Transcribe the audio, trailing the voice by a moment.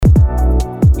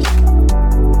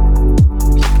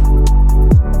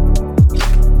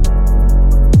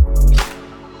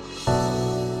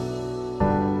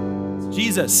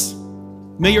Jesus,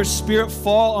 may your Spirit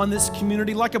fall on this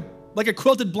community like a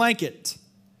quilted blanket,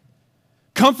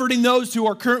 comforting those who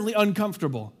are currently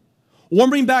uncomfortable,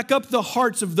 warming back up the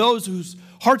hearts of those whose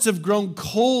hearts have grown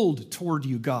cold toward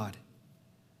you, God.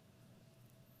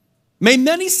 May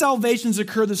many salvations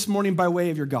occur this morning by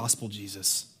way of your gospel,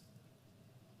 Jesus.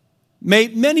 May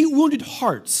many wounded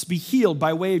hearts be healed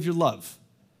by way of your love.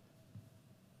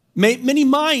 May many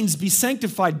minds be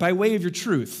sanctified by way of your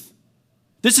truth.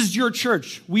 This is your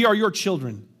church. We are your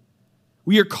children.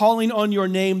 We are calling on your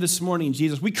name this morning,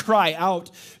 Jesus. We cry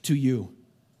out to you.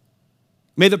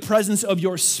 May the presence of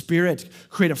your Spirit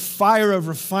create a fire of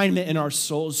refinement in our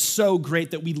souls so great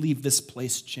that we leave this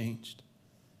place changed.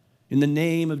 In the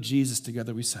name of Jesus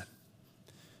together we said,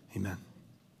 amen.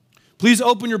 Please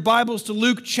open your Bibles to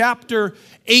Luke chapter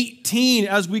 18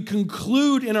 as we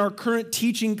conclude in our current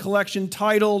teaching collection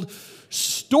titled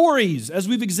Stories. As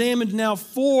we've examined now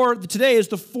today is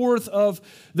the fourth of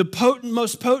the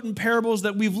most potent parables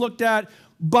that we've looked at.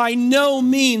 By no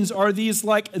means are these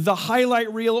like the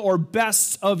highlight reel or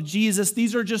bests of Jesus.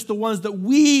 These are just the ones that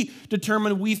we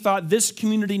determined we thought this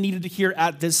community needed to hear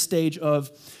at this stage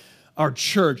of our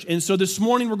church. And so this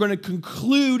morning we're going to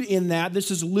conclude in that. This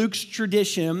is Luke's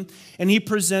tradition, and he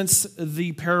presents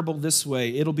the parable this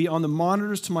way. It'll be on the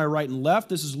monitors to my right and left.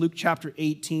 This is Luke chapter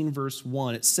 18, verse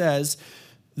 1. It says,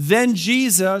 "Then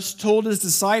Jesus told his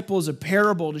disciples a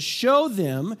parable to show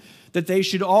them that they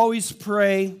should always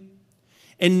pray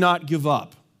and not give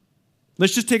up."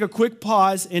 Let's just take a quick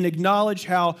pause and acknowledge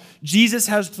how Jesus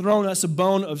has thrown us a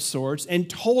bone of sorts and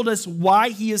told us why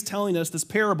he is telling us this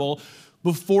parable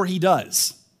before he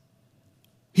does.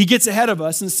 He gets ahead of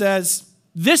us and says,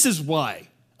 this is why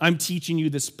I'm teaching you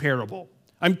this parable.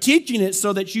 I'm teaching it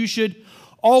so that you should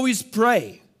always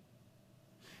pray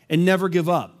and never give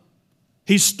up.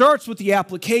 He starts with the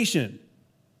application,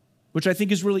 which I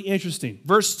think is really interesting.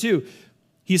 Verse 2,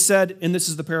 he said, and this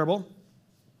is the parable,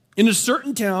 "In a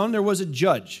certain town there was a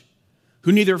judge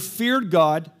who neither feared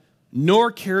God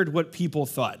nor cared what people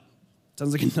thought."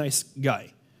 Sounds like a nice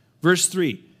guy. Verse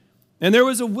 3, "And there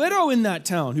was a widow in that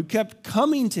town who kept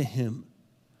coming to him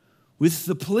with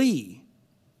the plea,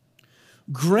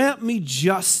 'Grant me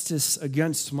justice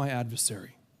against my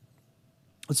adversary.'"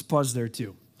 Let's pause there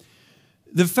too.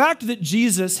 The fact that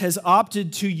Jesus has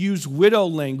opted to use widow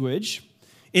language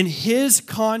in his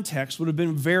context would have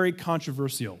been very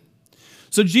controversial.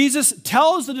 So Jesus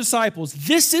tells the disciples,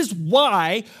 this is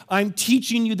why I'm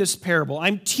teaching you this parable.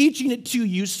 I'm teaching it to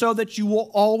you so that you will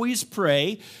always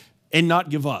pray and not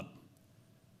give up,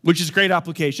 which is great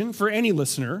application for any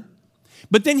listener.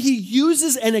 But then he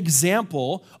uses an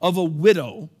example of a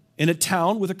widow in a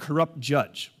town with a corrupt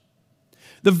judge.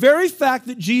 The very fact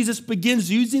that Jesus begins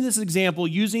using this example,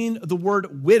 using the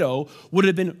word widow, would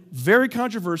have been very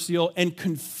controversial and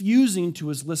confusing to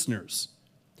his listeners.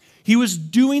 He was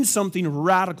doing something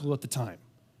radical at the time.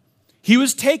 He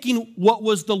was taking what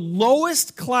was the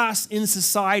lowest class in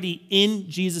society in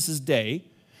Jesus' day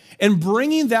and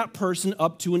bringing that person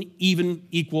up to an even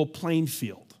equal playing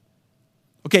field.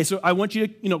 Okay, so I want you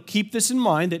to, keep this in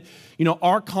mind that,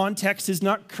 our context is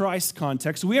not Christ's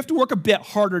context. So we have to work a bit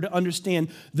harder to understand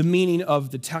the meaning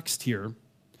of the text here.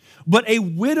 But a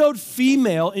widowed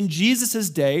female in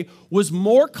Jesus' day was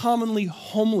more commonly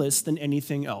homeless than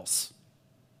anything else.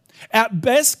 At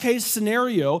best case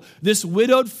scenario, this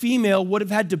widowed female would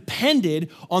have had depended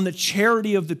on the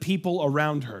charity of the people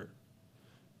around her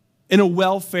in a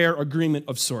welfare agreement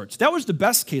of sorts. That was the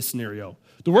best case scenario.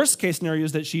 The worst case scenario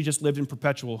is that she just lived in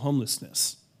perpetual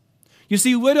homelessness. You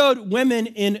see, widowed women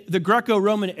in the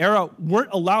Greco-Roman era weren't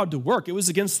allowed to work. It was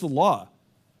against the law.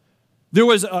 There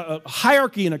was a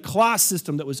hierarchy and a class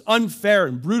system that was unfair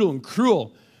and brutal and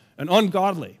cruel and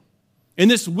ungodly. And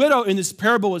this widow in this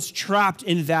parable was trapped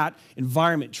in that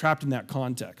environment, trapped in that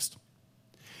context.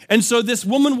 And so this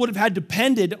woman would have had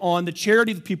depended on the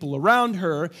charity of the people around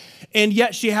her, and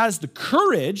yet she has the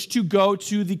courage to go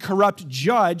to the corrupt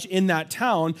judge in that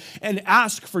town and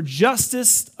ask for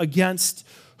justice against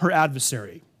her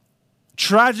adversary.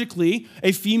 Tragically,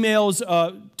 a female's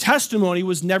testimony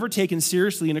was never taken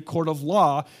seriously in a court of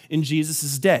law in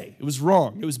Jesus' day. It was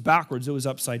wrong. It was backwards. It was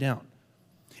upside down.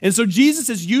 And so Jesus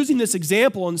is using this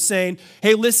example and saying,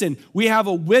 hey, listen, we have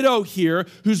a widow here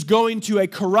who's going to a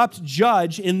corrupt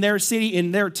judge in their city,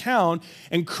 in their town,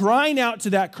 and crying out to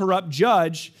that corrupt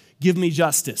judge, give me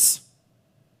justice.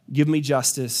 Give me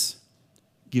justice.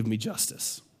 Give me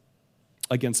justice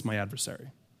against my adversary.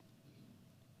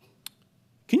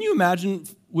 Can you imagine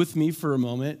with me for a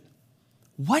moment,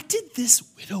 what did this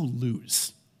widow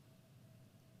lose?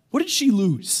 What did she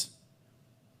lose?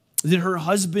 Did her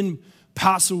husband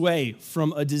pass away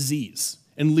from a disease?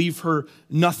 and leave her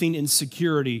nothing in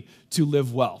security to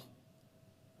live well?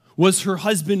 Was her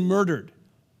husband murdered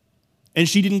and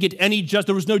she didn't get any justice?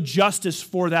 There was no justice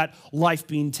for that life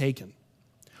being taken.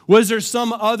 Was there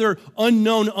some other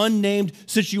unknown, unnamed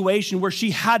situation where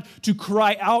she had to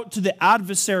cry out to the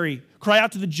adversary, cry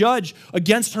out to the judge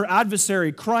against her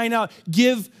adversary, crying out,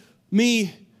 give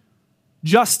me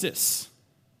justice?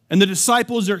 And the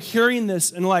disciples are hearing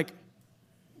this and like,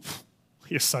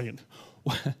 wait a second.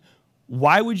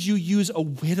 Why would you use a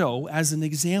widow as an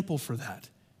example for that?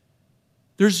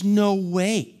 There's no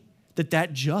way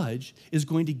that judge is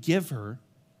going to give her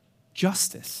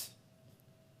justice.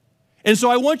 And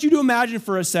so I want you to imagine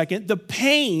for a second the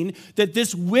pain that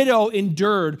this widow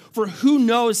endured for who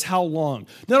knows how long.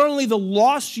 Not only the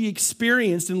loss she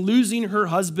experienced in losing her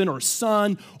husband or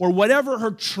son or whatever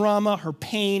her trauma, her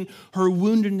pain, her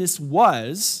woundedness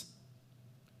was,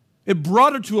 it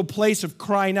brought her to a place of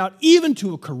crying out, even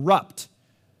to a corrupt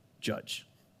judge,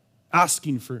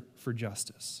 asking for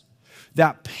justice.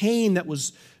 That pain that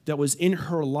was in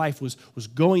her life was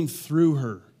going through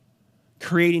her,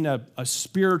 creating a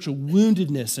spiritual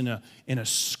woundedness and a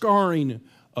scarring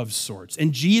of sorts.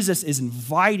 And Jesus is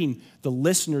inviting the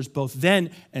listeners both then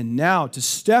and now to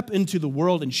step into the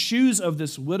world and shoes of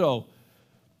this widow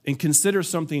and consider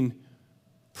something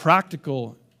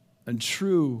practical and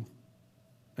true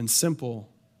and simple,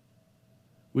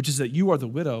 which is that you are the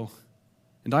widow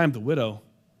and I am the widow.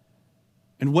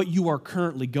 And what you are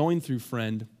currently going through,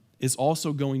 friend, is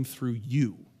also going through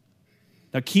you.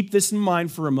 Now keep this in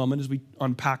mind for a moment as we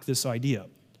unpack this idea.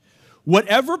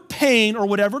 Whatever pain or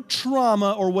whatever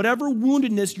trauma or whatever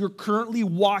woundedness you're currently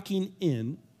walking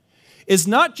in is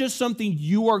not just something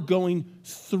you are going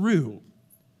through,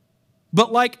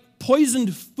 but like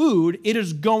poisoned food, it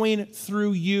is going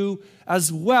through you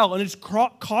as well. And it's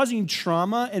causing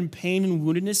trauma and pain and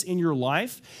woundedness in your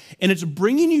life. And it's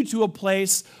bringing you to a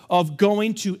place of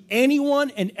going to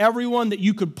anyone and everyone that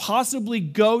you could possibly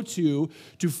go to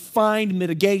find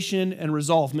mitigation and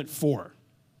resolvement for.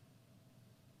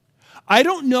 I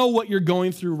don't know what you're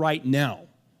going through right now,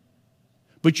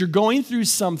 but you're going through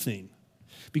something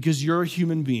because you're a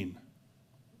human being.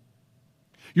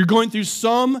 You're going through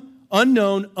some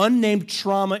unknown, unnamed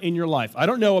trauma in your life. I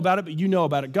don't know about it, but you know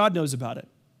about it. God knows about it.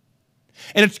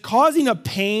 And it's causing a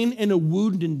pain and a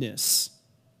woundedness.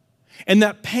 And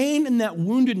that pain and that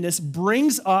woundedness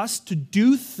brings us to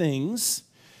do things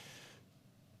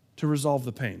to resolve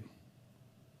the pain.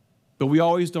 But we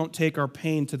always don't take our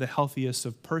pain to the healthiest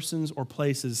of persons or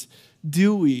places,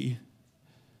 do we?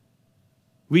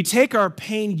 We take our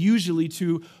pain usually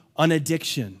to an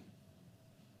addiction.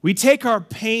 We take our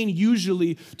pain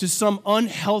usually to some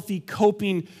unhealthy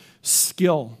coping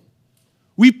skill.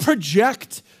 We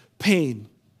project pain.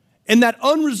 And that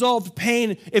unresolved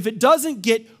pain, if it doesn't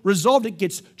get resolved, it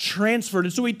gets transferred.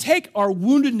 And so we take our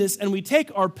woundedness and we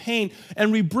take our pain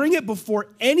and we bring it before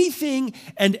anything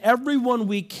and everyone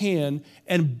we can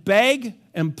and beg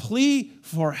and plead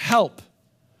for help.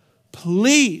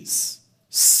 Please,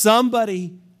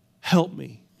 somebody help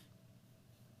me.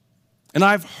 And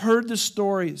I've heard the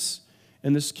stories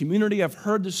in this community. I've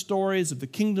heard the stories of the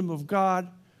kingdom of God.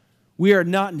 We are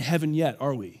not in heaven yet,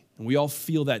 are we? And we all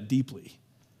feel that deeply.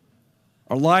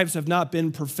 Our lives have not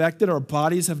been perfected. Our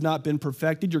bodies have not been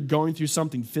perfected. You're going through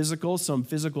something physical, some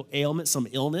physical ailment, some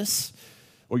illness,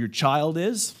 or your child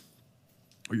is,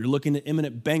 or you're looking at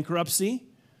imminent bankruptcy,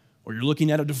 or you're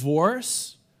looking at a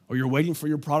divorce, or you're waiting for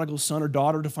your prodigal son or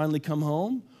daughter to finally come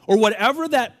home. Or whatever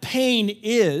that pain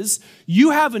is,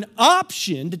 you have an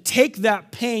option to take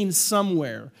that pain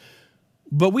somewhere.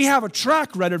 But we have a track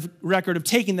record of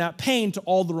taking that pain to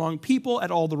all the wrong people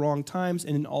at all the wrong times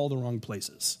and in all the wrong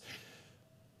places.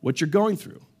 What you're going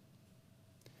through,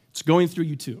 it's going through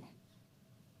you too.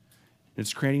 And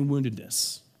it's creating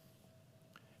woundedness.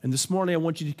 And this morning I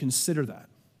want you to consider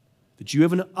that you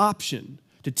have an option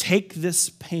to take this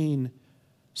pain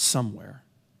somewhere,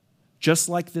 just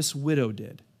like this widow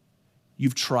did.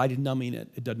 You've tried numbing it.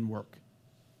 It doesn't work.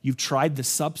 You've tried the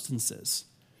substances.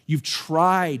 You've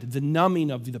tried the numbing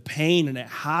of the pain, and it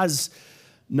has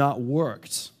not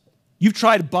worked. You've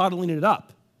tried bottling it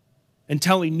up and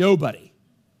telling nobody,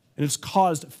 and it's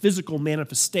caused physical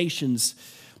manifestations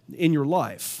in your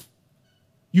life.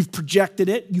 You've projected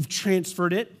it. You've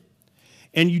transferred it,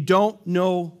 and you don't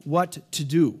know what to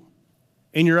do.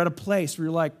 And you're at a place where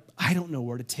you're like, I don't know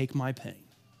where to take my pain.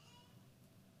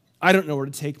 I don't know where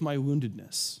to take my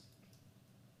woundedness.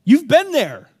 You've been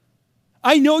there.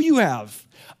 I know you have.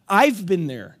 I've been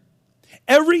there.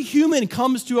 Every human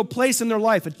comes to a place in their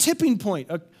life, a tipping point,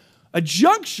 a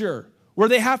juncture where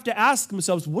they have to ask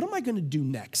themselves, what am I going to do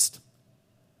next?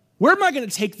 Where am I going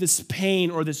to take this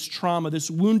pain or this trauma, this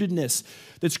woundedness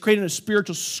that's creating a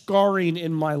spiritual scarring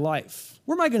in my life?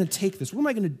 Where am I going to take this? What am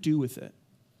I going to do with it?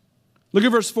 Look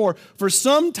at verse 4. For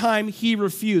some time he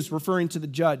refused, referring to the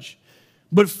judge.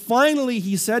 But finally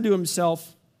he said to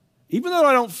himself, even though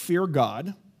I don't fear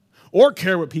God or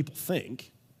care what people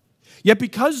think, yet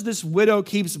because this widow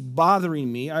keeps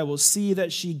bothering me, I will see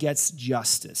that she gets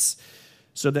justice,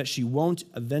 so that she won't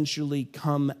eventually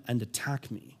come and attack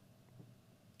me.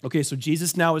 Okay, so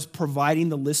Jesus now is providing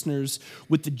the listeners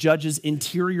with the judge's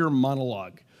interior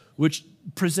monologue, which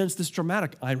presents this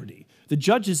dramatic irony. The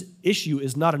judge's issue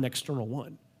is not an external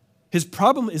one. His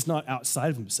problem is not outside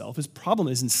of himself. His problem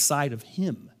is inside of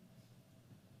him.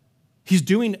 He's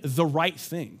doing the right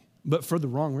thing, but for the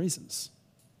wrong reasons.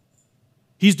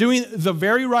 He's doing the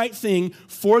very right thing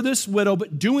for this widow,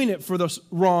 but doing it for the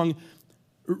wrong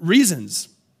reasons.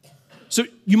 So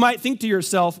you might think to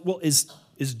yourself, well, is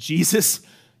Jesus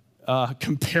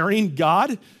comparing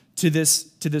God to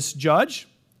this judge?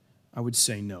 I would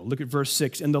say no. Look at verse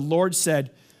 6. And the Lord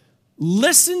said,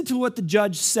 listen to what the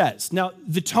judge says. Now,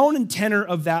 the tone and tenor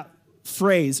of that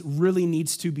phrase really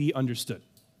needs to be understood.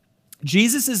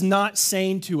 Jesus is not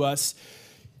saying to us,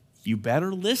 you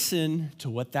better listen to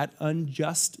what that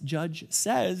unjust judge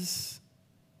says.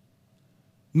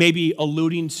 Maybe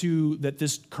alluding to that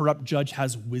this corrupt judge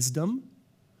has wisdom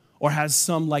or has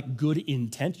some good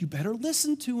intent. You better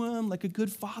listen to him like a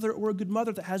good father or a good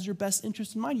mother that has your best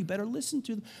interest in mind. You better listen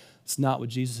to them. It's not what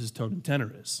Jesus' tone and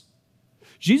tenor is.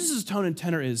 Jesus' tone and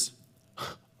tenor is,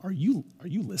 are you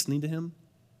listening to him?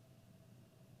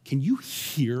 Can you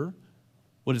hear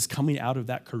what is coming out of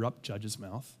that corrupt judge's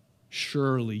mouth?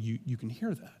 Surely you can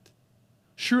hear that.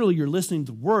 Surely you're listening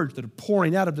to the words that are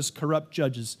pouring out of this corrupt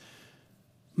judge's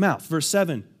mouth. Verse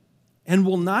 7, and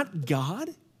will not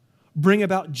God bring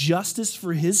about justice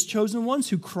for his chosen ones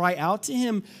who cry out to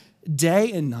him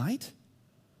day and night?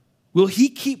 Will he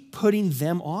keep putting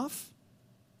them off?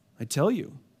 I tell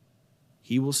you,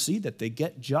 he will see that they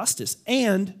get justice,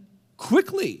 and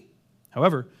quickly.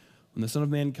 However, when the Son of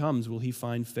Man comes, will he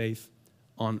find faith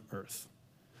on earth?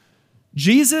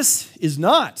 Jesus is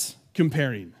not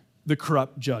comparing the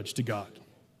corrupt judge to God.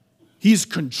 He's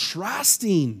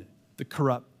contrasting the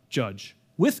corrupt judge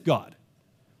with God.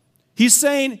 He's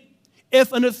saying,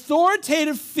 if an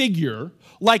authoritative figure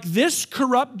like this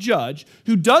corrupt judge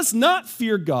who does not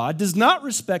fear God, does not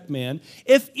respect man,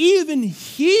 if even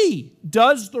he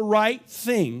does the right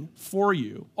thing for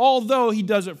you, although he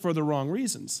does it for the wrong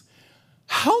reasons,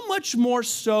 how much more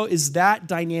so is that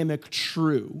dynamic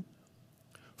true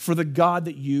for the God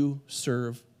that you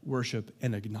serve, worship,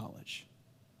 and acknowledge?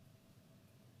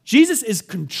 Jesus is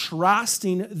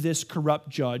contrasting this corrupt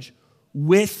judge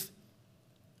with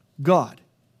God.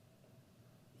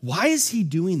 Why is he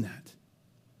doing that?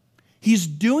 He's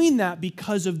doing that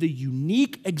because of the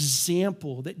unique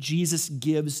example that Jesus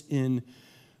gives in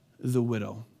the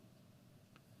widow.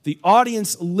 The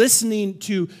audience listening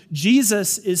to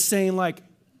Jesus is saying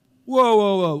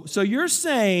whoa. So you're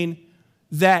saying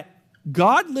that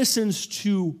God listens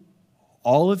to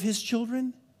all of his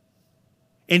children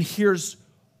and hears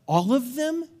all of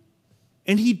them,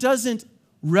 and he doesn't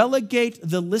relegate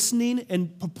the listening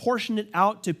and proportion it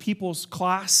out to people's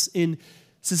class in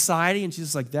society? And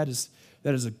she's like, that is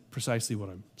precisely what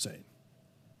I'm saying.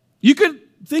 You could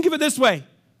think of it this way.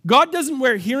 God doesn't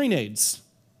wear hearing aids.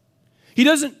 He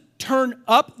doesn't turn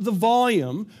up the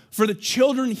volume for the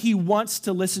children he wants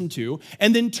to listen to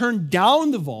and then turn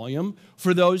down the volume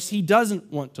for those he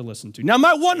doesn't want to listen to. Now,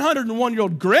 my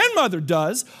 101-year-old grandmother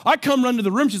does. I come run to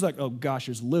the room. She's like, oh, gosh,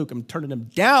 there's Luke. I'm turning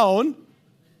him down.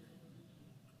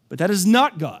 But that is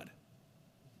not God.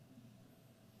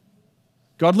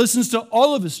 God listens to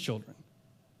all of his children.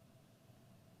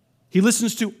 He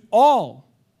listens to all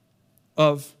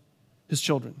of his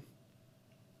children.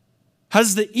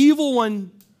 Has the evil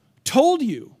one told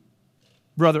you,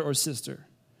 brother or sister,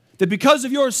 that because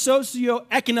of your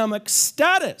socioeconomic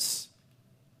status,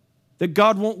 that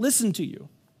God won't listen to you?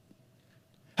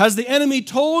 Has the enemy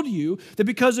told you that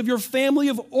because of your family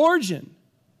of origin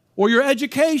or your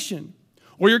education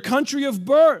or your country of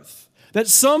birth, that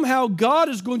somehow God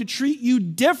is going to treat you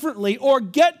differently or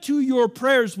get to your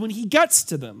prayers when he gets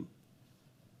to them?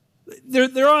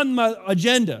 They're on my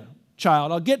agenda,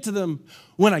 child. I'll get to them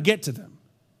when I get to them.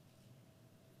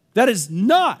 That is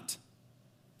not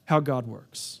how God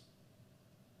works.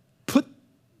 Put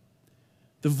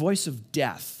the voice of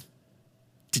death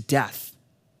to death.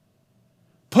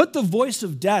 Put the voice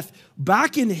of death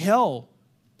back in hell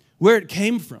where it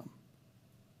came from.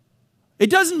 It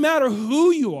doesn't matter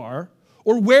who you are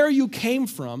or where you came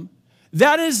from.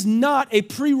 That is not a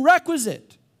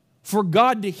prerequisite for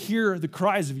God to hear the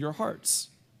cries of your hearts.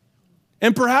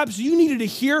 And perhaps you needed to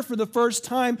hear for the first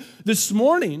time this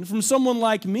morning from someone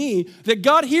like me that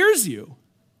God hears you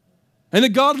and that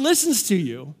God listens to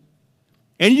you.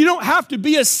 And you don't have to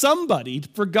be a somebody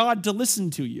for God to listen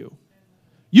to you.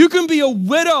 You can be a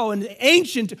widow in the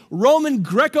ancient Roman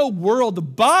Greco world, the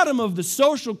bottom of the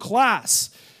social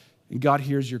class, and God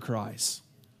hears your cries.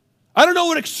 I don't know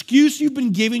what excuse you've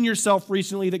been giving yourself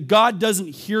recently that God doesn't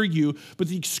hear you, but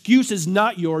the excuse is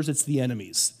not yours, it's the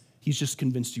enemy's. He's just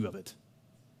convinced you of it.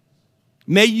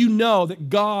 May you know that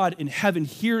God in heaven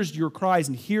hears your cries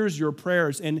and hears your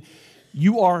prayers, and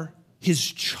you are his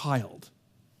child.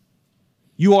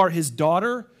 You are his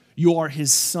daughter, you are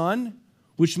his son,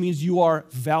 which means you are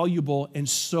valuable and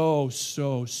so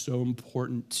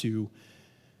important to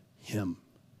him.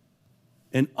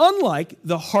 And unlike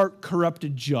the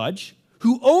heart-corrupted judge,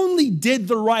 who only did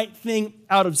the right thing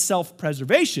out of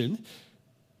self-preservation,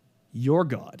 your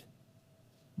God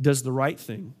does the right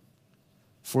thing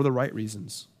for the right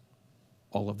reasons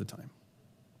all of the time.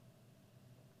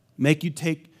 May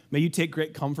you take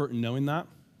great comfort in knowing that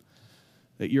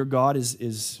your God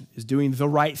is doing the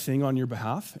right thing on your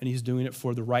behalf, and he's doing it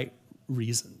for the right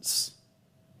reasons.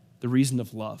 The reason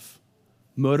of love,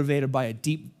 motivated by a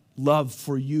deep love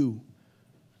for you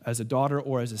as a daughter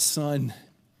or as a son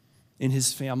in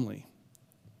his family.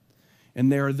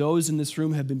 And there are those in this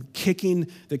room who have been kicking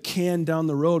the can down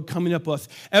the road, coming up with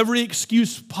every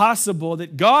excuse possible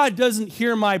that God doesn't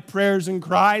hear my prayers and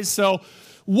cries, so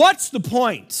what's the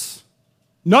point?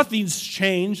 Nothing's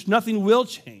changed. Nothing will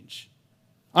change.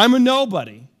 I'm a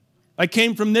nobody. I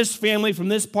came from this family, from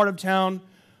this part of town.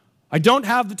 I don't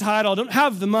have the title. I don't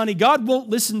have the money. God won't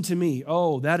listen to me.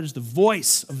 Oh, that is the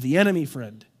voice of the enemy,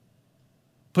 friend.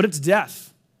 Put it to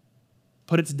death.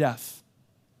 Put it to death.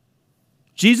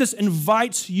 Jesus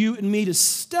invites you and me to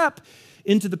step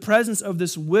into the presence of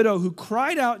this widow who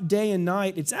cried out day and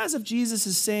night. It's as if Jesus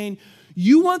is saying,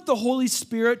 you want the Holy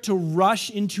Spirit to rush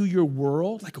into your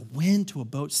world like a wind to a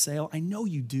boat's sail? I know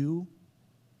you do.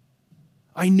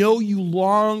 I know you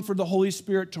long for the Holy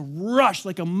Spirit to rush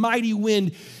like a mighty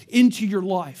wind into your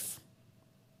life,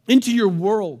 into your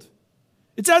world.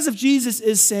 It's as if Jesus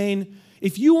is saying,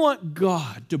 if you want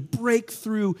God to break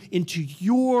through into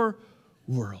your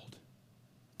world,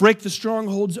 break the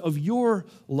strongholds of your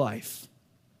life,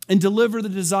 and deliver the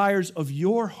desires of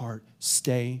your heart,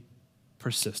 stay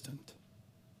persistent.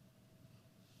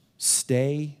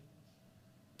 Stay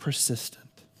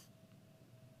persistent.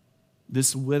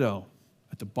 This widow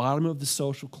at the bottom of the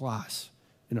social class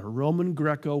in a Roman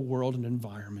Greco world and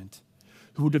environment,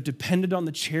 who would have depended on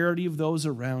the charity of those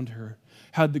around her,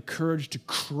 had the courage to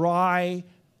cry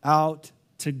out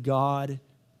to God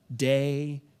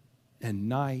day and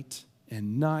night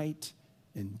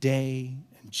and day.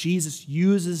 And Jesus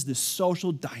uses this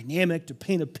social dynamic to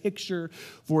paint a picture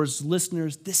for his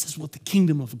listeners. This is what the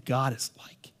kingdom of God is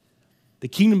like. The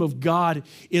kingdom of God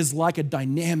is like a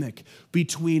dynamic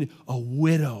between a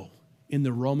widow in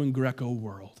the Roman Greco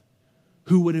world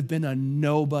who would have been a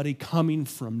nobody coming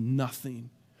from nothing,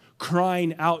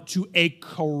 crying out to a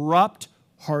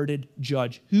corrupt-hearted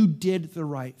judge who did the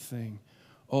right thing.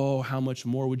 Oh, how much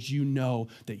more would you know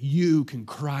that you can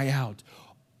cry out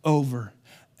over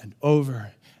and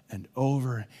over and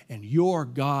over, and your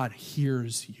God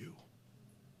hears you,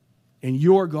 and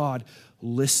your God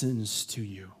listens to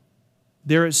you.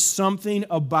 There is something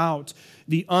about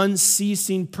the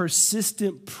unceasing,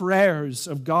 persistent prayers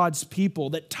of God's people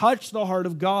that touch the heart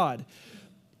of God.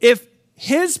 If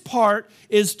his part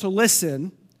is to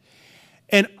listen,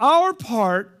 and our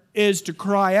part is to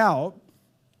cry out,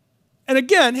 and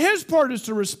again, his part is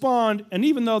to respond, and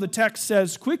even though the text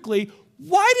says quickly,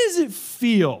 why does it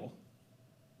feel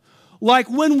like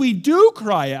when we do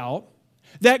cry out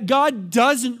that God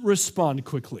doesn't respond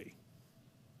quickly?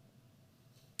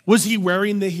 Was he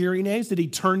wearing the hearing aids? Did he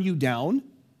turn you down?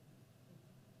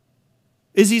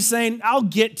 Is he saying, I'll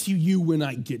get to you when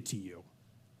I get to you?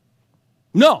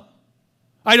 No,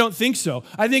 I don't think so.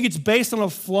 I think it's based on a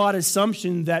flawed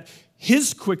assumption that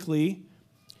his quickly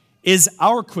is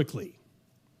our quickly.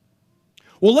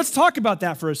 Well, let's talk about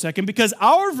that for a second, because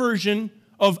our version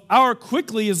of our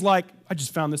quickly is like, I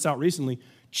just found this out recently,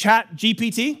 Chat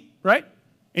GPT, right?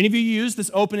 Any of you use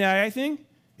this OpenAI thing?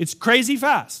 It's crazy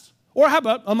fast. Or how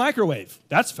about a microwave?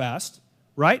 That's fast,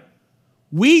 right?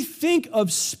 We think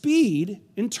of speed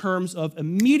in terms of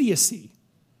immediacy.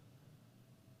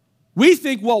 We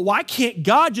think, well, why can't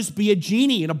God just be a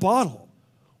genie in a bottle?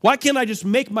 Why can't I just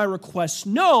make my requests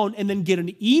known and then get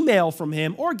an email from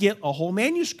him or get a whole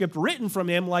manuscript written from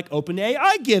him like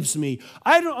OpenAI gives me?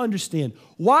 I don't understand.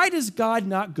 Why does God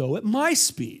not go at my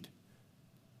speed?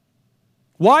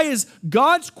 Why is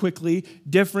God's quickly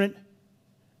different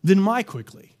than my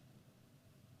quickly?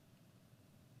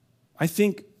 I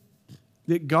think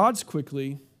that God's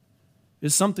quickly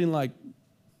is something like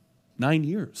 9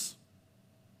 years.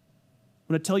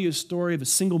 I'm going to tell you a story of a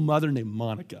single mother named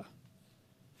Monica.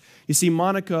 You see,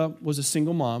 Monica was a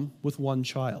single mom with one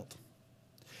child.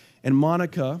 And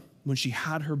Monica, when she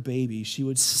had her baby, she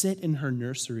would sit in her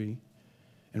nursery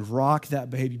and rock that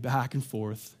baby back and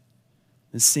forth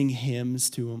and sing hymns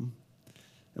to him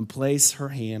and place her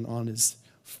hand on his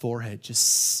forehead, just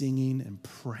singing and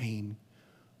praying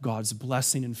God's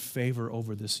blessing and favor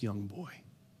over this young boy.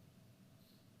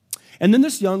 And then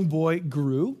this young boy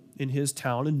grew in his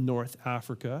town in North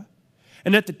Africa.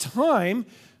 And at the time,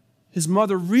 his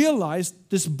mother realized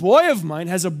this boy of mine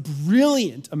has a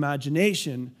brilliant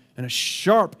imagination and a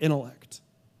sharp intellect,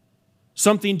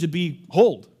 something to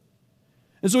behold.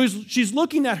 And so she's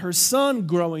looking at her son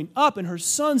growing up, and her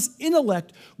son's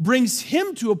intellect brings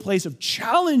him to a place of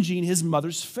challenging his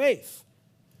mother's faith.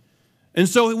 And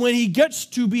so when he gets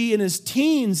to be in his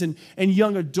teens and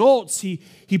young adults, he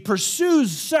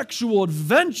pursues sexual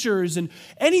adventures and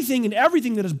anything and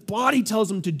everything that his body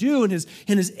tells him to do, and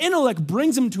his intellect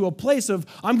brings him to a place of,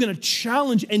 I'm going to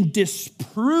challenge and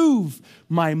disprove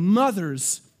my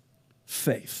mother's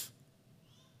faith.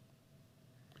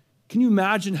 Can you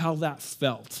imagine how that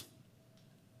felt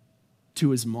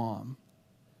to his mom,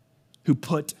 who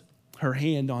put her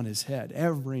hand on his head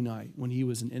every night when he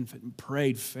was an infant and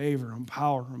prayed favor and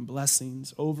power and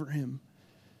blessings over him?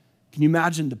 Can you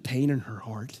imagine the pain in her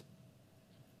heart?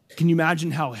 Can you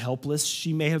imagine how helpless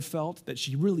she may have felt, that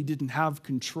she really didn't have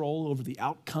control over the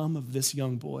outcome of this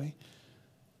young boy?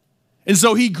 And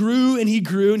so he grew and he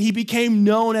grew, and he became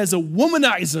known as a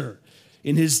womanizer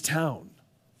in his town.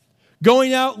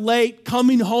 Going out late,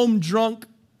 coming home drunk,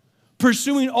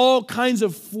 pursuing all kinds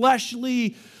of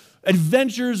fleshly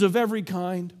adventures of every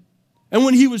kind. And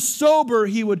when he was sober,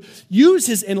 he would use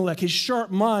his intellect, his sharp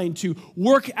mind, to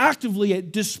work actively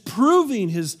at disproving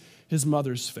his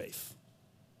mother's faith.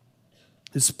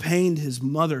 This pained his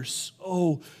mother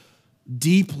so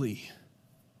deeply.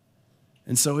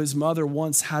 And so his mother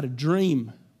once had a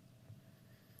dream.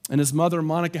 And his mother,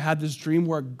 Monica, had this dream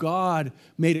where God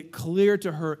made it clear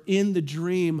to her in the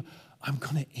dream, I'm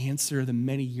going to answer the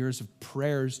many years of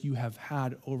prayers you have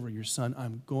had over your son.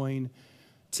 I'm going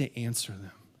to answer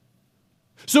them.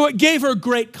 So it gave her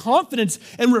great confidence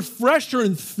and refreshed her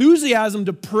enthusiasm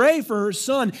to pray for her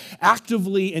son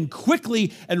actively and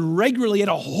quickly and regularly at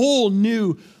a whole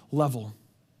new level.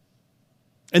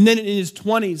 And then in his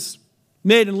 20s,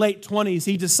 mid and late 20s,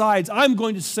 he decides, I'm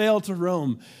going to sail to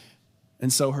Rome.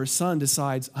 And so her son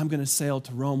decides, I'm going to sail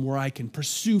to Rome where I can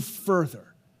pursue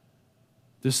further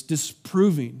this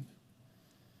disproving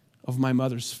of my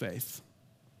mother's faith.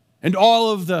 And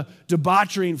all of the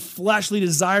debauchery and fleshly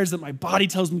desires that my body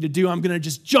tells me to do, I'm going to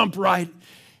just jump right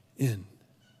in.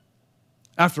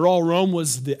 After all, Rome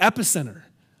was the epicenter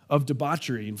of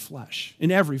debauchery and flesh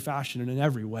in every fashion and in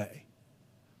every way.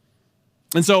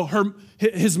 And so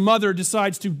his mother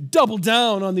decides to double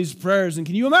down on these prayers. And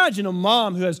can you imagine a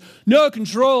mom who has no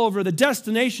control over the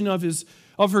destination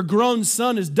of her grown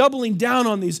son is doubling down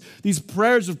on these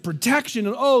prayers of protection.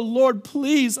 And oh Lord,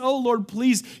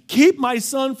 please, keep my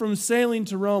son from sailing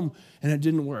to Rome. And it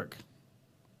didn't work.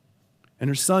 And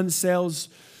her son sails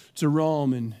to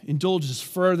Rome and indulges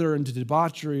further into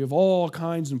debauchery of all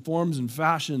kinds and forms and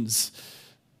fashions.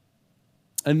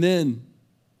 And then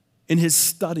in his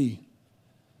study,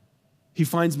 he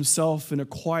finds himself in a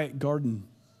quiet garden.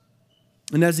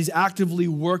 And as he's actively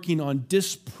working on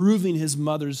disproving his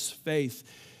mother's faith,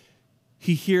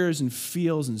 he hears and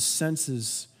feels and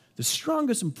senses the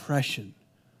strongest impression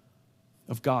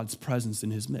of God's presence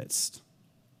in his midst.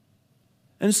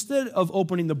 And instead of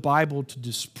opening the Bible to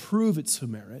disprove its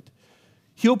merit,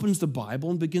 he opens the Bible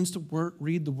and begins to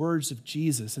read the words of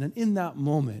Jesus. And in that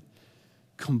moment,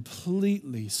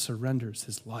 completely surrenders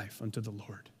his life unto the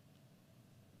Lord.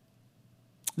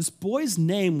 This boy's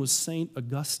name was St.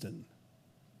 Augustine,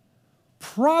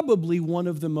 probably one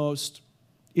of the most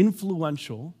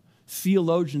influential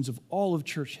theologians of all of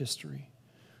church history,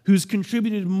 who's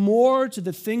contributed more to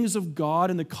the things of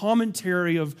God and the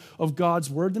commentary of God's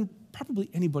word than probably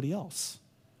anybody else.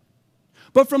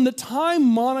 But from the time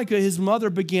Monica, his mother,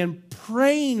 began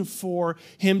praying for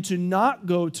him to not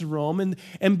go to Rome,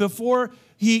 and before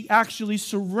he actually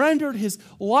surrendered his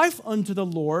life unto the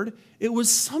Lord, it was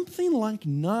something like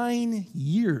 9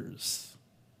 years.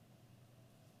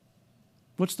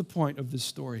 What's the point of this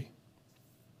story?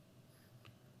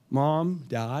 Mom,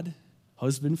 dad,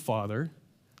 husband, father,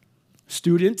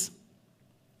 student,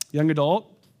 young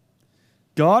adult,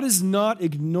 God is not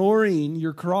ignoring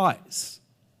your cries.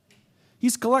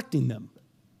 He's collecting them.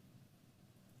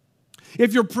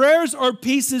 If your prayers are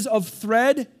pieces of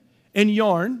thread and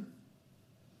yarn,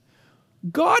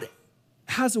 God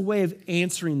has a way of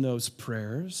answering those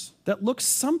prayers that looks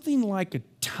something like a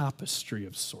tapestry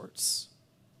of sorts.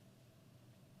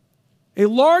 A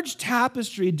large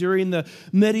tapestry during the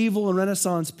medieval and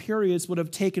Renaissance periods would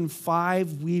have taken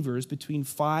 5 weavers between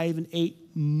 5 and 8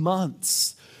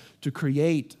 months to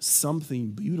create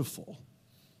something beautiful.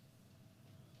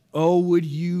 Oh, would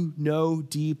you know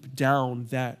deep down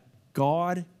that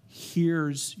God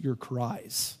hears your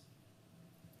cries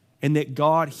and that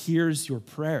God hears your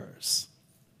prayers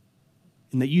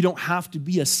and that you don't have to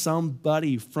be a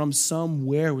somebody from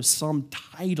somewhere with some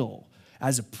title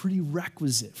as a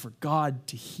prerequisite for God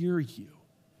to hear you.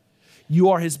 You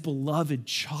are his beloved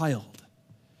child.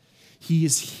 He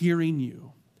is hearing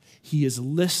you. He is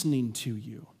listening to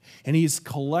you. And he is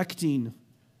collecting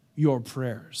your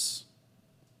prayers.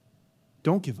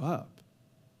 Don't give up.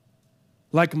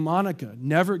 Like Monica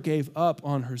never gave up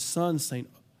on her son, St.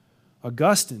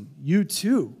 Augustine, you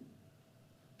too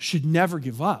should never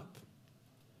give up.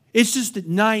 It's just that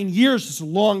 9 years is a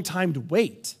long time to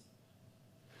wait.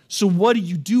 So what do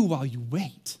you do while you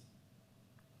wait?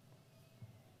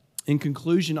 In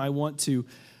conclusion, I want to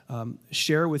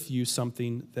share with you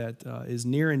something that is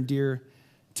near and dear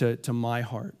to my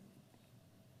heart.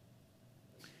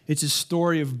 It's a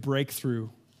story of breakthrough.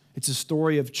 It's a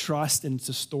story of trust, and it's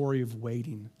a story of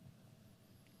waiting.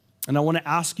 And I want to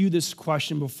ask you this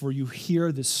question before you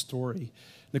hear this story.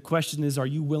 The question is, are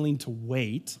you willing to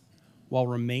wait while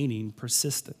remaining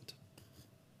persistent?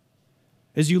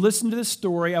 As you listen to this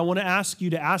story, I want to ask you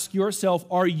to ask yourself,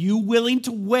 are you willing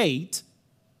to wait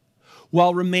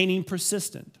while remaining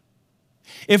persistent?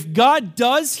 If God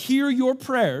does hear your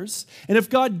prayers, and if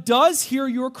God does hear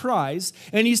your cries,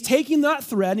 and he's taking that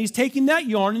thread, and he's taking that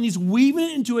yarn, and he's weaving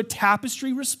it into a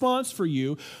tapestry response for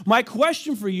you, my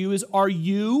question for you is, are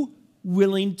you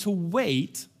willing to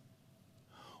wait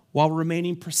while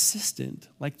remaining persistent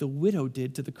like the widow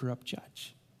did to the corrupt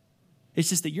judge? It's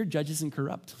just that your judge isn't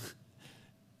corrupt.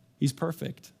 He's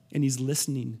perfect, and he's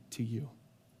listening to you.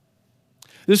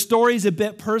 This story is a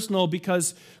bit personal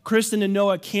because Kristen and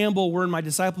Noah Campbell were in my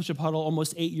discipleship huddle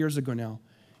almost 8 years ago now.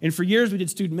 And for years, we did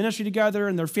student ministry together,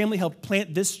 and their family helped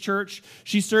plant this church.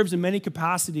 She serves in many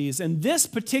capacities. And this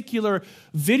particular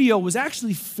video was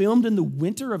actually filmed in the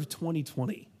winter of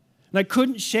 2020. And I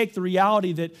couldn't shake the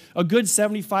reality that a good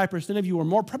 75% of you or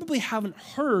more probably haven't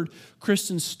heard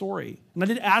Kristen's story. And I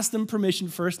did ask them permission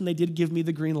first, and they did give me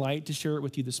the green light to share it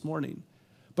with you this morning.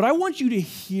 But I want you to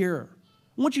hear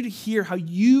how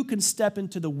you can step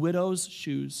into the widow's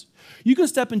shoes. You can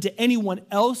step into anyone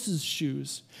else's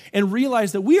shoes and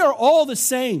realize that we are all the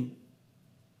same.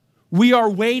 We are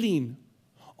waiting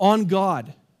on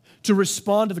God to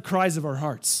respond to the cries of our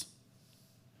hearts.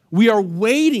 We are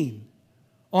waiting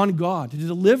on God to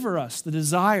deliver us the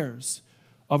desires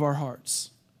of our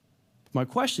hearts. My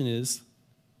question is,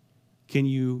 can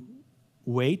you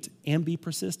wait and be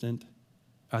persistent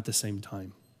at the same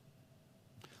time?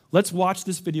 Let's watch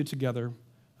this video together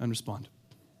and respond.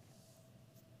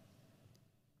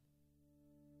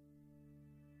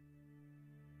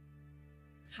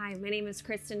 Hi, my name is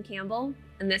Kristen Campbell,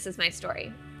 and this is my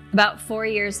story. About 4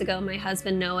 years ago, my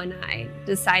husband Noah and I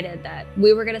decided that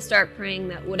we were going to start praying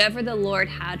that whatever the Lord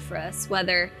had for us,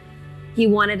 whether he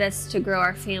wanted us to grow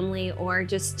our family or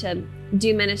just to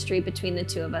do ministry between the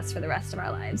two of us for the rest of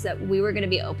our lives, that we were going to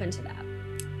be open to that.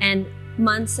 And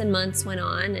months went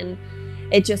on, and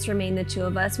it just remained the two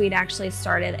of us. We'd actually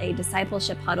started a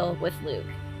discipleship huddle with Luke,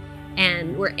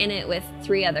 and we're in it with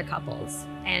 3 other couples.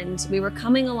 And we were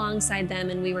coming alongside them,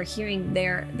 and we were hearing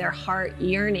their heart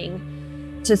yearning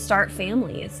to start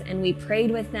families. And we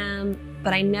prayed with them,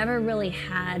 but I never really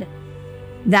had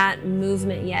that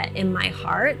movement yet in my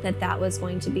heart that was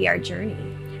going to be our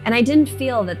journey. And I didn't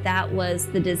feel that was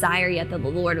the desire yet that the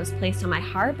Lord was placed on my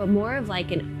heart, but more of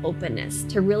like an openness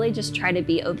to really just try to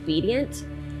be obedient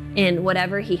in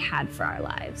whatever he had for our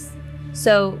lives.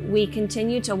 So we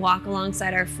continued to walk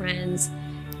alongside our friends,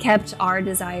 kept our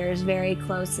desires very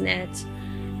close-knit,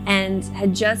 and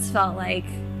had just felt like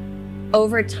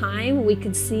over time we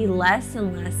could see less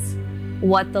and less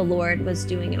what the Lord was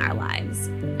doing in our lives.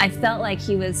 I felt like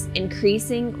he was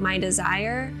increasing my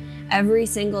desire every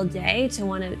single day to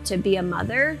want to be a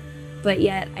mother, but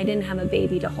yet I didn't have a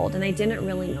baby to hold, and I didn't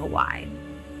really know why.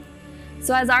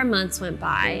 So as our months went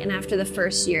by, and after the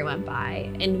first year went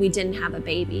by, and we didn't have a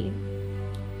baby,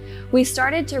 we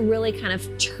started to really kind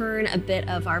of turn a bit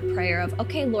of our prayer of,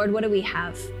 okay, Lord, what do we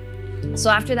have? So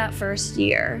after that first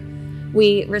year,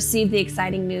 we received the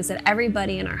exciting news that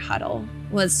everybody in our huddle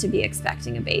was to be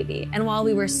expecting a baby. And while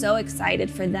we were so excited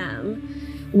for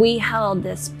them, we held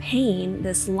this pain,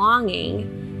 this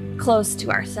longing close to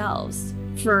ourselves.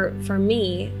 For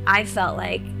me, I felt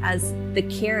like as the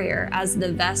carrier, as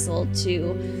the vessel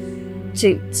to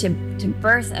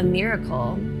birth a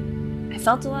miracle, I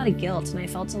felt a lot of guilt and I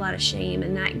felt a lot of shame.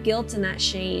 And that guilt and that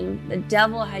shame, the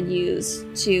devil had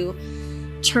used to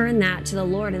turn that to the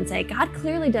Lord and say, God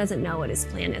clearly doesn't know what his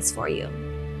plan is for you.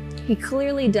 He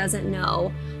clearly doesn't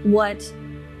know what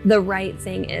the right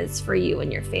thing is for you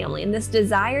and your family. And this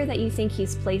desire that you think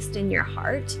he's placed in your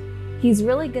heart, he's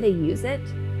really going to use it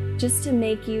just to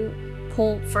make you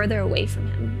pull further away from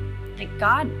him. Like,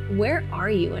 God, where are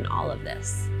you in all of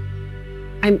this?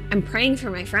 I'm praying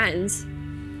for my friends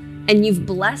and you've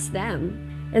blessed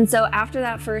them. And so after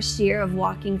that first year of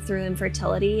walking through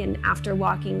infertility and after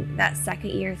walking that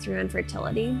second year through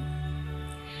infertility,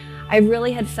 I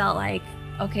really had felt like,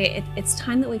 okay, it's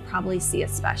time that we probably see a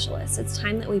specialist. It's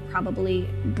time that we probably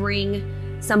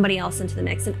bring somebody else into the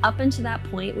mix. And up until that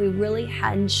point, we really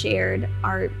hadn't shared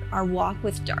our walk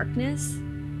with darkness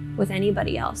with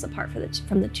anybody else apart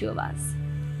from the two of us.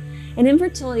 And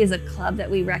infertility is a club that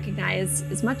we recognize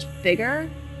is much bigger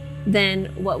than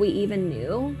what we even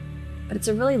knew, but it's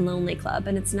a really lonely club,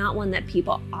 and it's not one that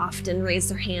people often raise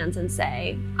their hands and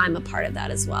say, I'm a part of that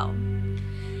as well.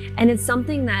 And it's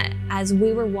something that as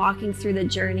we were walking through the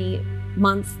journey,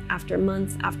 month after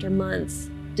month after month,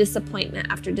 disappointment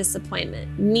after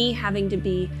disappointment, me having to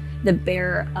be the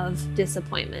bearer of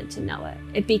disappointment to Noah,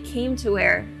 it became to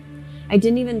where I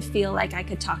didn't even feel like I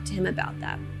could talk to him about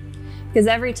that. Because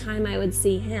every time I would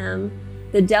see him,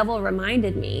 the devil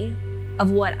reminded me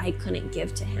of what I couldn't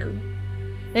give to him.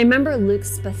 And I remember Luke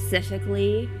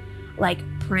specifically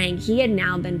praying. He had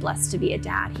now been blessed to be a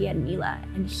dad. He had Mila,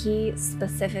 and he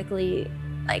specifically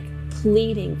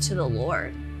pleading to the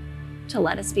Lord to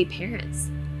let us be parents.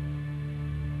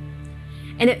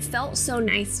 And it felt so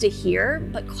nice to hear,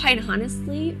 but quite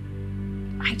honestly,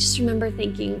 I just remember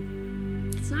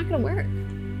thinking, it's not gonna work.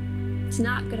 It's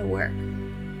not gonna work.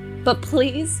 But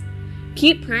please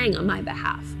keep praying on my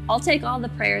behalf. I'll take all the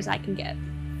prayers I can get.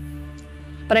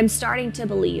 But I'm starting to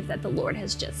believe that the Lord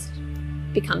has just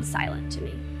become silent to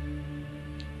me.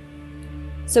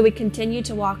 So we continue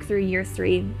to walk through year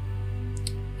 3,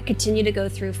 continue to go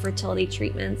through fertility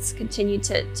treatments, continue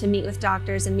to meet with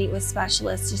doctors and meet with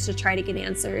specialists just to try to get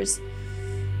answers.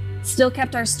 Still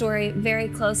kept our story very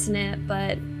close-knit,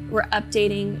 but we're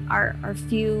updating our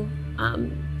few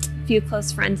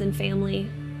close friends and family.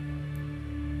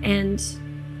 And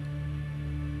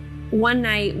one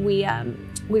night we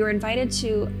were invited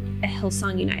to a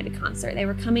Hillsong United concert. They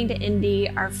were coming to Indy.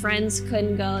 Our friends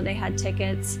couldn't go. They had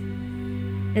tickets.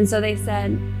 And so they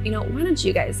said, why don't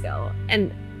you guys go?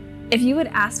 And if you would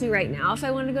ask me right now if I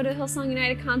wanted to go to a Hillsong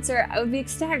United concert, I would be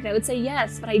ecstatic. I would say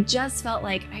yes, but I just felt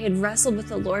like I had wrestled with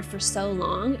the Lord for so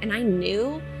long, and I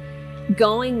knew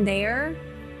going there,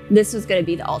 this was going to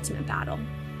be the ultimate battle.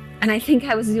 And I think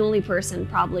I was the only person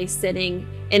probably sitting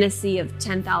in a sea of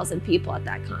 10,000 people at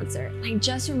that concert. I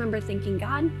just remember thinking,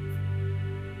 God,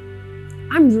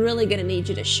 I'm really going to need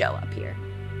you to show up here.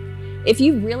 If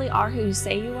you really are who you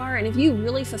say you are, and if you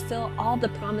really fulfill all the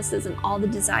promises and all the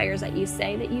desires that you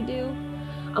say that you do,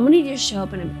 I'm going to need you to show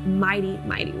up in a mighty,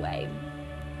 mighty way.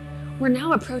 We're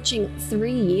now approaching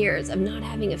 3 years of not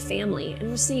having a family, and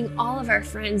we're seeing all of our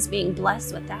friends being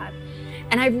blessed with that.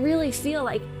 And I really feel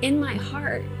like in my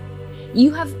heart,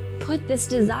 you have put this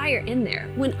desire in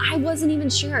there when I wasn't even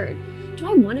sure. Do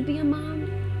I want to be a mom?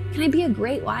 Can I be a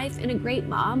great wife and a great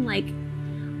mom?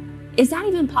 Is that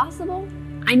even possible?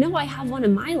 I know I have one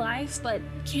in my life, but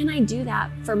can I do that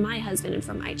for my husband and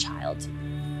for my child?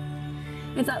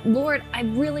 I thought, Lord, I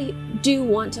really do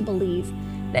want to believe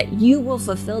that you will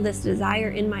fulfill this desire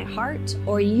in my heart,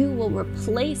 or you will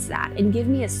replace that and give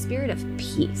me a spirit of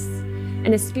peace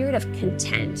and a spirit of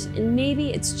content. And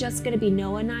maybe it's just going to be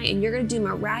Noah and I, and you're going to do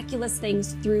miraculous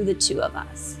things through the two of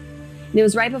us. And it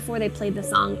was right before they played the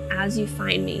song, As You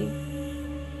Find Me.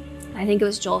 I think it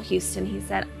was Joel Houston. He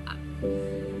said,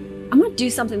 I'm going to do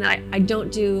something that I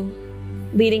don't do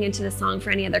leading into the song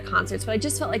for any other concerts, but I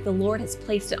just felt like the Lord has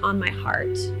placed it on my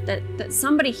heart that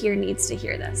somebody here needs to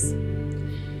hear this.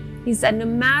 He said, no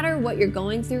matter what you're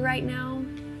going through right now,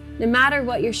 no matter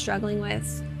what you're struggling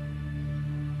with,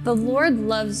 the Lord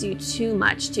loves you too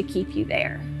much to keep you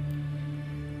there.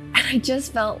 And I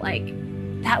just felt like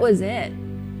that was it.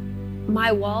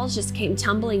 My walls just came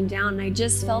tumbling down, and I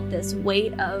just felt this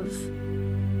weight of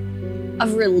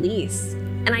release.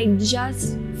 And I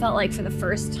just felt like for the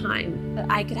first time, that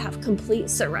I could have complete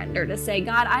surrender to say,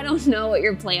 God, I don't know what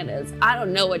your plan is. I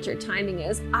don't know what your timing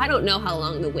is. I don't know how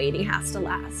long the waiting has to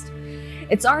last.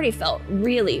 It's already felt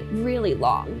really, really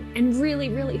long and really,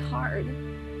 really hard.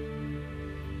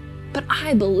 But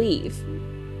I believe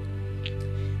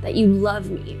that you love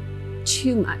me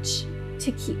too much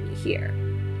to keep me here.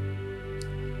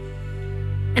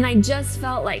 And I just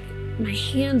felt like my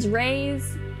hands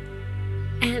raised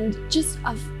and just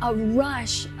a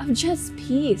rush of just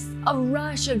peace, a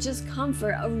rush of just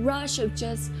comfort, a rush of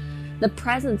just the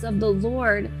presence of the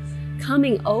Lord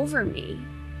coming over me.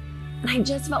 And I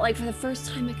just felt like for the first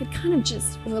time I could kind of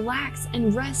just relax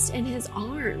and rest in his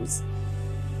arms,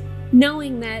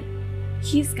 knowing that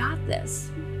he's got this.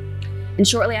 And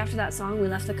shortly after that song, we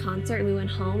left the concert and we went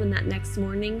home, and that next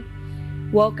morning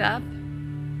woke up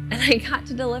and I got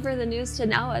to deliver the news to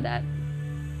Noah that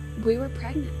we were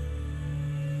pregnant.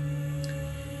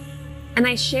 And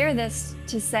I share this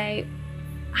to say,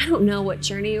 I don't know what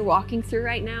journey you're walking through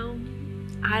right now.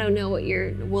 I don't know what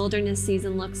your wilderness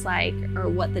season looks like or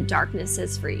what the darkness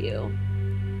is for you.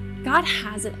 God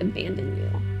hasn't abandoned you.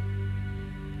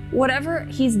 Whatever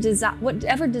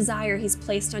desire he's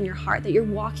placed on your heart that you're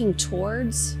walking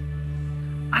towards,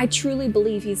 I truly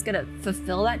believe he's going to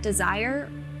fulfill that desire,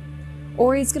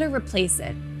 or he's going to replace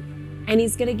it. And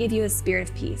he's going to give you a spirit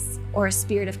of peace or a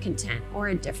spirit of content or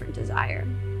a different desire.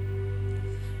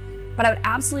 But I would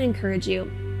absolutely encourage you,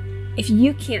 if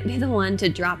you can't be the one to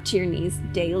drop to your knees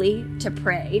daily, to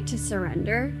pray, to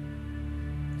surrender,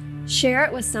 share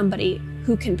it with somebody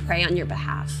who can pray on your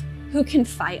behalf, who can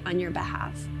fight on your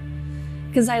behalf.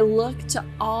 Because I look to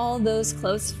all those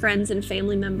close friends and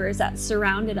family members that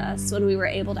surrounded us when we were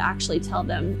able to actually tell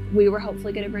them we were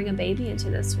hopefully going to bring a baby into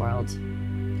this world.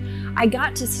 I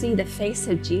got to see the face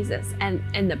of Jesus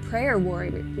and the prayer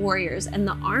warriors and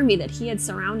the army that he had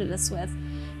surrounded us with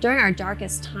during our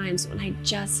darkest times when I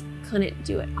just couldn't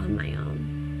do it on my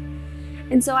own.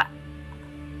 And so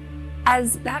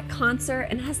as that concert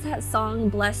and as that song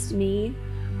blessed me,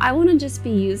 I want to just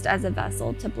be used as a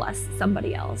vessel to bless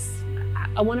somebody else.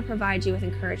 I want to provide you with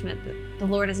encouragement that the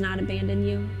Lord has not abandoned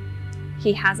you.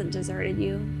 He hasn't deserted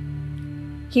you.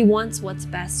 He wants what's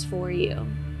best for you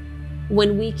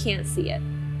when we can't see it.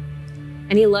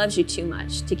 And he loves you too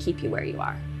much to keep you where you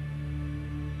are.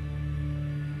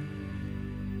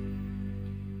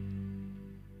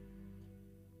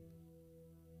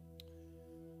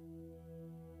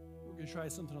 We're going to try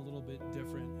something a little bit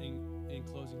different in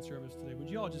closing service today. Would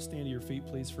you all just stand to your feet,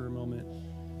 please, for a moment?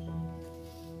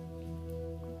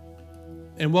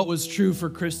 And what was true for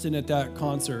Kristen at that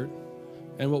concert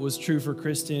and what was true for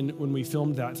Kristen when we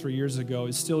filmed that 3 years ago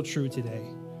is still true today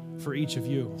for each of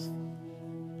you.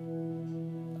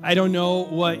 I don't know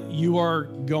what you are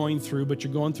going through, but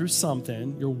you're going through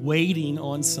something. You're waiting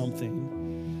on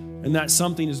something. And that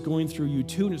something is going through you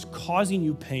too and is causing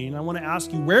you pain. I want to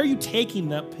ask you, where are you taking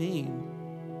that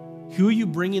pain? Who are you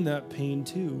bringing that pain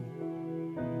to?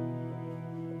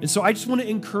 And so I just want to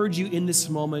encourage you in this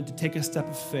moment to take a step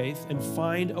of faith and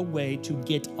find a way to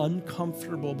get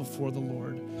uncomfortable before the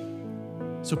Lord.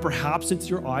 So perhaps it's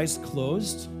your eyes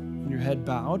closed and your head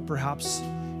bowed. Perhaps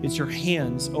it's your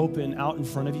hands open out in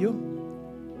front of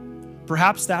you.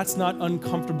 Perhaps that's not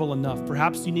uncomfortable enough.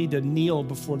 Perhaps you need to kneel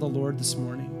before the Lord this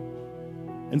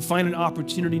morning and find an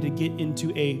opportunity to get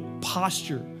into a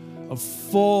posture of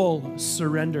full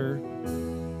surrender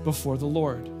before the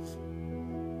Lord.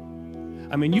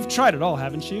 I mean, you've tried it all,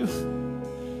 haven't you?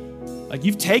 Like,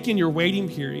 you've taken your waiting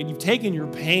period, you've taken your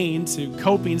pain to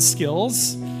coping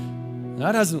skills.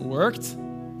 That hasn't worked.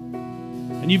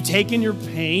 And you've taken your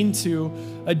pain to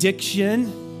addiction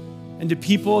and to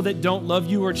people that don't love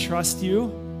you or trust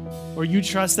you, or you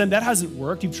trust them. That hasn't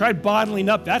worked. You've tried bottling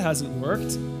up. That hasn't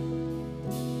worked.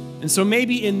 And so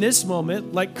maybe in this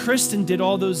moment, like Kristen did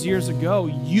all those years ago,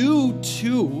 you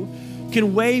too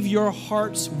can wave your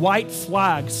heart's white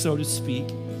flag, so to speak,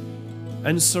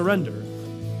 and surrender.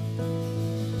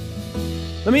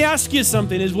 Let me ask you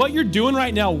something. Is what you're doing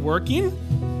right now working?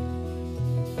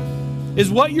 Is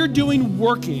what you're doing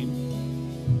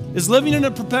working? Is living in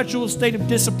a perpetual state of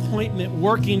disappointment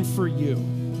working for you?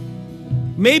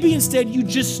 Maybe instead you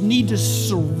just need to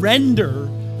surrender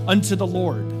unto the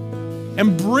Lord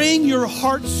and bring your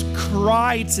heart's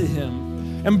cry to him.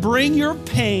 And bring your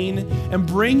pain and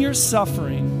bring your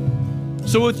suffering.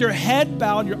 So with your head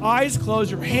bowed, your eyes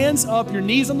closed, your hands up, your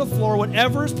knees on the floor,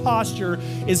 whatever posture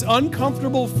is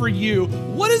uncomfortable for you,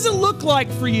 what does it look like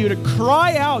for you to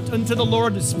cry out unto the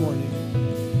Lord this morning?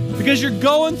 Because you're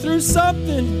going through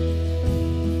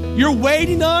something. You're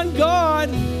waiting on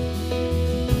God.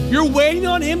 You're waiting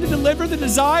on him to deliver the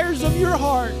desires of your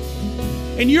heart.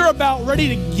 and you're about ready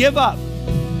to give up.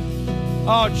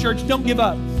 Oh, church, don't give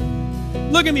up.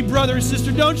 Look at me, brother and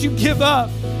sister. Don't you give up.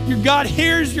 Your God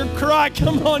hears your cry.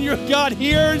 Come on, your God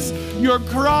hears your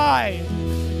cry.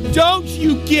 Don't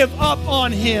you give up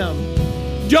on him.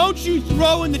 Don't you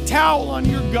throw in the towel on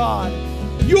your God.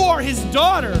 You are his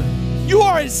daughter. You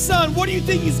are his son. What do you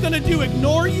think he's going to do?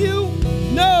 Ignore you?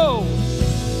 No.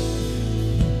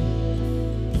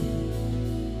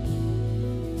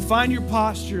 Find your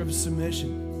posture of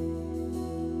submission.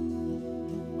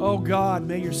 Oh God,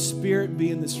 may your spirit be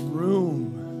in this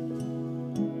room.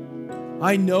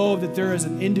 I know that there is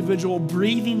an individual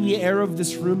breathing the air of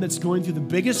this room that's going through the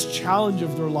biggest challenge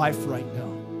of their life right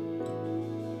now.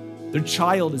 Their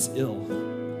child is ill.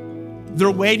 They're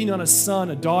waiting on a son,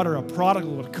 a daughter, a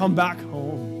prodigal to come back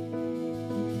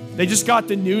home. They just got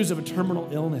the news of a terminal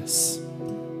illness.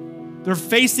 They're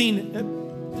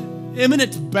facing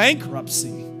imminent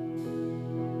bankruptcy.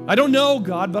 I don't know,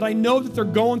 God, but I know that they're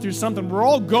going through something. We're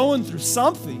all going through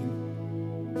something.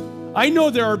 I know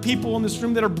there are people in this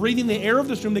room that are breathing the air of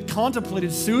this room that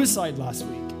contemplated suicide last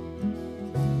week.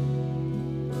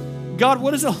 God,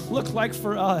 what does it look like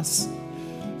for us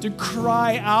to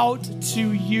cry out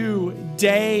to you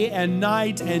day and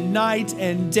night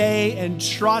and day and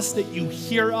trust that you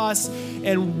hear us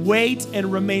and wait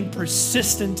and remain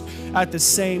persistent at the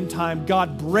same time?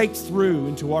 God, break through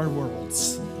into our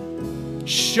worlds.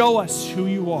 Show us who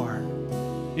you are.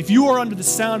 If you are under the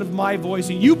sound of my voice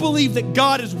and you believe that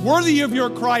God is worthy of your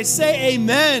cry, say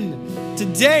amen.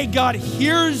 Today, God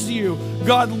hears you.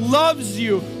 God loves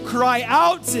you. Cry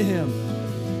out to him.